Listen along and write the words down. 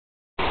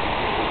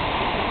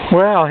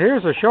Well,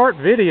 here's a short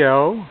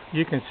video.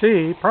 You can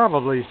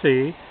probably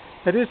see,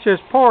 that it's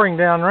just pouring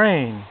down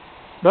rain.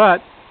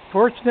 But,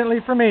 fortunately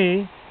for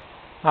me,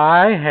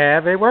 I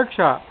have a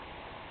workshop.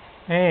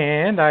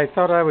 And I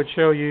thought I would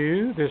show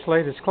you this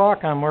latest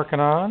clock I'm working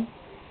on.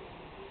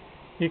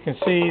 You can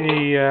see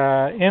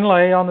the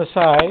inlay on the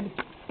side.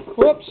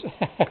 Whoops!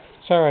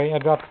 Sorry, I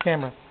dropped the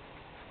camera.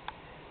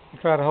 I'll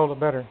try to hold it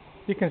better.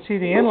 You can see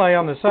the inlay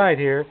on the side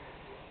here.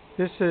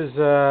 This is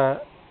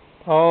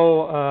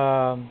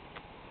all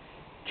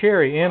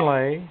cherry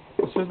inlay.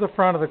 This is the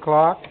front of the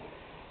clock.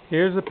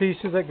 Here's the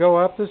pieces that go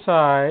up the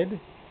side,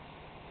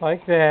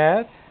 like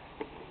that.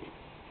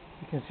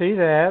 You can see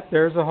that.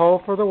 There's a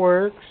hole for the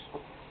works.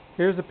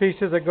 Here's the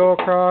pieces that go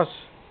across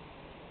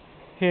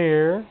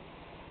here,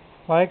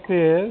 like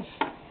this.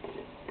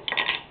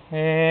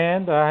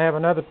 And I have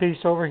another piece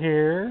over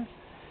here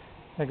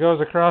that goes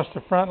across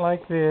the front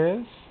like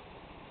this.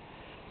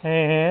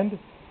 And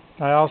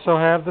I also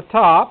have the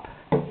top,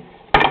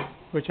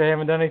 which I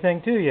haven't done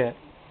anything to yet.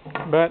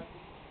 But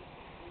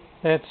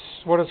that's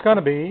what it's going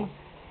to be.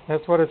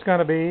 That's what it's going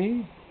to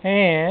be.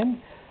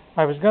 And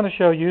I was going to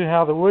show you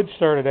how the wood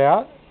started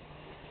out,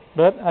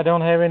 but I don't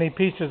have any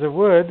pieces of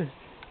wood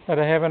that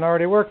I haven't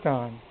already worked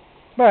on.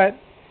 But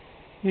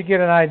you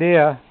get an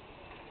idea,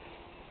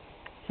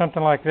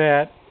 something like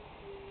that.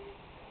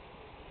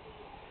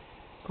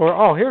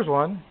 Oh, here's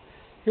one.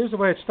 Here's the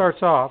way it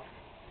starts off.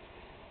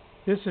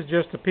 This is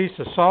just a piece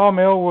of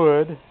sawmill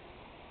wood.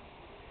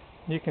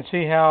 You can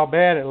see how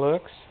bad it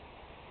looks.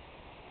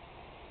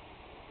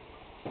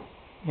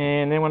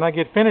 And then when I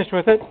get finished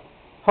with it,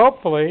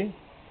 hopefully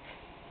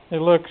it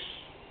looks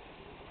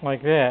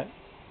like that.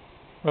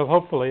 Well,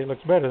 hopefully it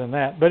looks better than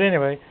that. But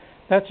anyway,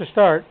 that's a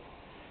start.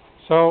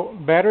 So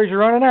batteries are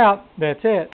running out. That's it.